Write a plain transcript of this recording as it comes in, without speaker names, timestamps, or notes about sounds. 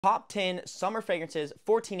Top 10 summer fragrances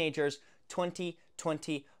for teenagers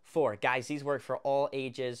 2024. Guys, these work for all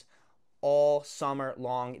ages, all summer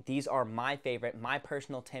long. These are my favorite, my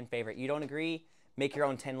personal 10 favorite. You don't agree? Make your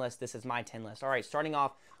own 10 list. This is my 10 list. All right, starting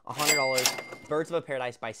off, $100, Birds of a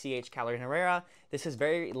Paradise by C.H. Calognes Herrera. This is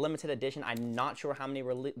very limited edition. I'm not sure how many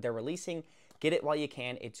they're releasing. Get it while you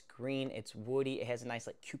can. It's green. It's woody. It has a nice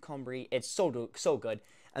like cucumbery. It's so good.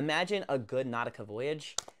 Imagine a good Nautica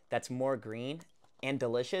Voyage that's more green and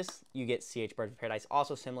delicious. You get C.H. Birds of Paradise.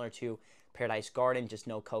 Also similar to Paradise Garden, just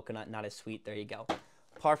no coconut, not as sweet. There you go.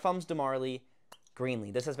 Parfums de Marly,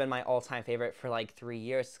 Greenly. This has been my all-time favorite for like 3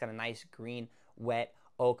 years. It's got a nice green, wet,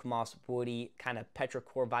 oak moss, woody, kind of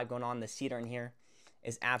petrichor vibe going on. The cedar in here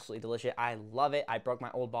is absolutely delicious. I love it. I broke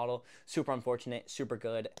my old bottle. Super unfortunate, super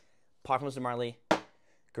good. Parfums de Marly,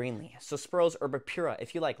 Greenly. Suspirals Herba Pura.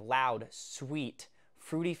 If you like loud, sweet,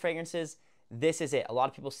 fruity fragrances, this is it. A lot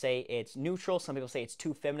of people say it's neutral. Some people say it's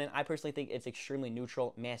too feminine. I personally think it's extremely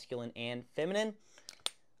neutral, masculine, and feminine.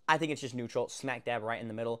 I think it's just neutral, smack dab right in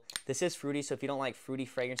the middle. This is fruity, so if you don't like fruity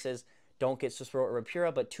fragrances, don't get Suspiro Herba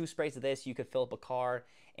Pura, but 2 sprays of this, you could fill up a car,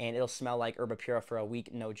 and it'll smell like Herba Pura for a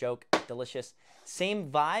week. No joke. Delicious.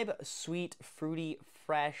 Same vibe, sweet, fruity,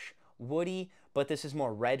 fresh, woody, but this is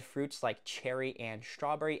more red fruits like cherry and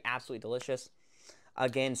strawberry. Absolutely delicious.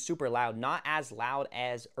 Again, super loud. Not as loud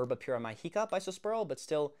as Herba Pura Mágica by Suspiro, but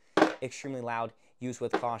still extremely loud. Use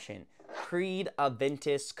with caution. Creed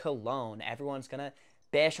Aventus Cologne. Everyone's going to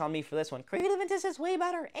bash on me for this one. Creed Aventus is way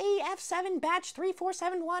better. AF7 batch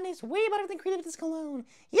 3471 is way better than Creed Aventus Cologne.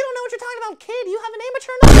 You don't know what you're talking about, kid. You have an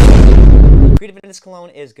amateur knowledge. Creed Aventus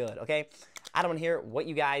Cologne is good, okay? I don't want to hear what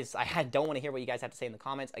you guys, I don't want to hear what you guys have to say in the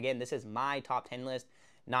comments. Again, this is my top 10 list,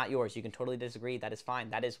 not yours. You can totally disagree. That is fine.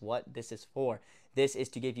 That is what this is for. This is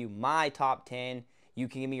to give you my top 10. You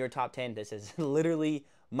can give me your top 10. This is literally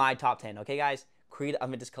my top 10. Okay, guys? Creed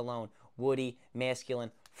Aventus Cologne. Woody,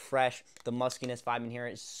 masculine, fresh. The muskiness vibe in here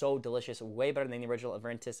is so delicious. Way better than the original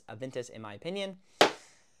Aventus in my opinion.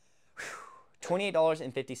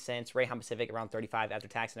 $28.50. Rayhan Pacific around $35 after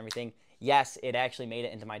tax and everything. Yes, it actually made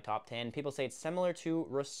it into my top 10. People say it's similar to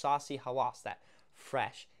Rasasi Hawas, that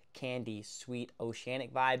fresh, candy, sweet,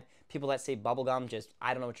 oceanic vibe. People that say bubblegum, just,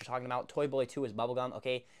 I don't know what you're talking about. Toy Boy 2 is bubblegum,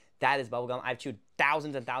 okay? That is bubblegum. I've chewed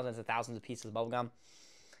thousands and thousands and thousands of pieces of bubblegum.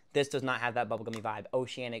 This does not have that bubblegummy vibe.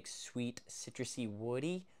 Oceanic, sweet, citrusy,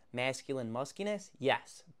 woody, masculine muskiness.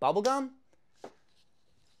 Yes. Bubblegum?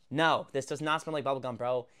 No, this does not smell like bubblegum,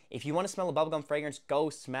 bro. If you want to smell a bubblegum fragrance, go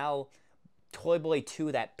smell Toy Boy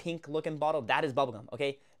 2, that pink looking bottle. That is bubblegum,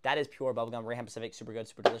 okay? That is pure bubblegum. Rayhan Pacific, super good,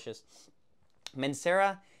 super delicious.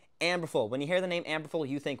 Mancera Amberful. When you hear the name Amberful,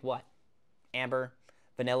 you think what? Amber,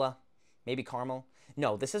 vanilla, maybe caramel.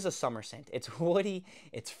 No, this is a summer scent. It's woody,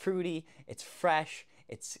 it's fruity, it's fresh,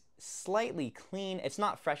 it's slightly clean. It's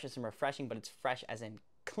not fresh as in refreshing, but it's fresh as in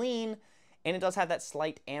clean. And it does have that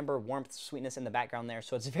slight amber warmth, sweetness in the background there.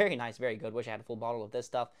 So it's very nice, very good. Wish I had a full bottle of this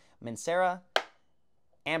stuff. Mancera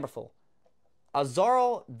Amberful.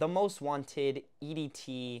 Azaro, the Most Wanted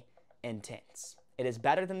EDT Intense. It is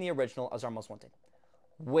better than the original Azaro Most Wanted.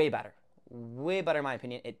 Way better. Way better in my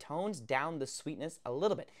opinion. It tones down the sweetness a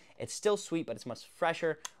little bit. It's still sweet, but it's much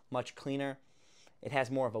fresher, much cleaner. It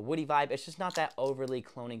has more of a woody vibe. It's just not that overly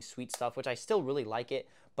cloning sweet stuff, which I still really like it.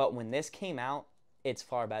 But when this came out, it's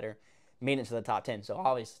far better. Made it to the top 10, so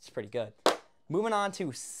obviously it's pretty good. Moving on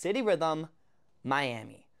to City Rhythm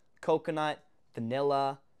Miami. Coconut,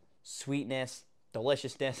 vanilla, sweetness,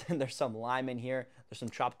 deliciousness, and there's some lime in here. There's some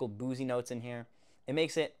tropical boozy notes in here. It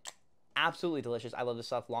makes it absolutely delicious. I love this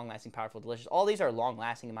stuff. Long-lasting, powerful, delicious. All these are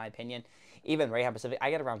long-lasting in my opinion. Even Rayhan Pacific,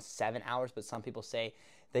 I get around 7 hours, but some people say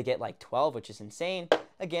they get like 12, which is insane.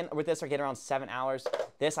 Again, with this, I get around 7 hours.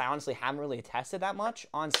 This, I honestly haven't really tested that much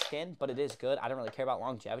on skin, but it is good. I don't really care about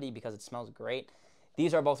longevity because it smells great.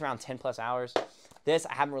 These are both around 10 plus hours. This,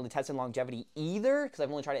 I haven't really tested longevity either because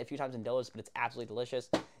I've only tried it a few times in dildos, but it's absolutely delicious.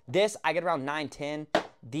 This, I get around 9, 10.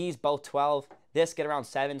 These, both 12. This, get around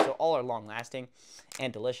 7, so all are long-lasting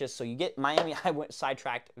and delicious. So you get Miami, I went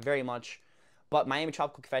sidetracked very much, but Miami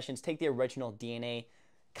Tropical Confessions, take the original DNA,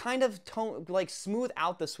 kind of like smooth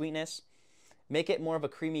out the sweetness, make it more of a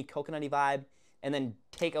creamy coconutty vibe, and then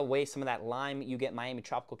take away some of that lime. You get Miami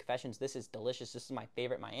Tropical Confessions. This is delicious. This is my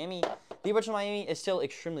favorite Miami. The original Miami is still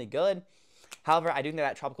extremely good. However, I do think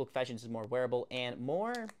that Tropical Confessions is more wearable and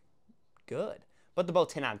more good. But they're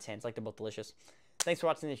both 10 out of 10s. Like, they're both delicious. Thanks for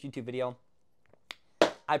watching this YouTube video.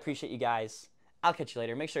 I appreciate you guys. I'll catch you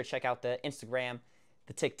later. Make sure to check out the Instagram,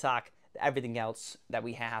 the TikTok, everything else that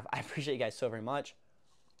we have. I appreciate you guys so very much.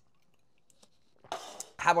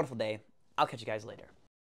 Have a wonderful day. I'll catch you guys later.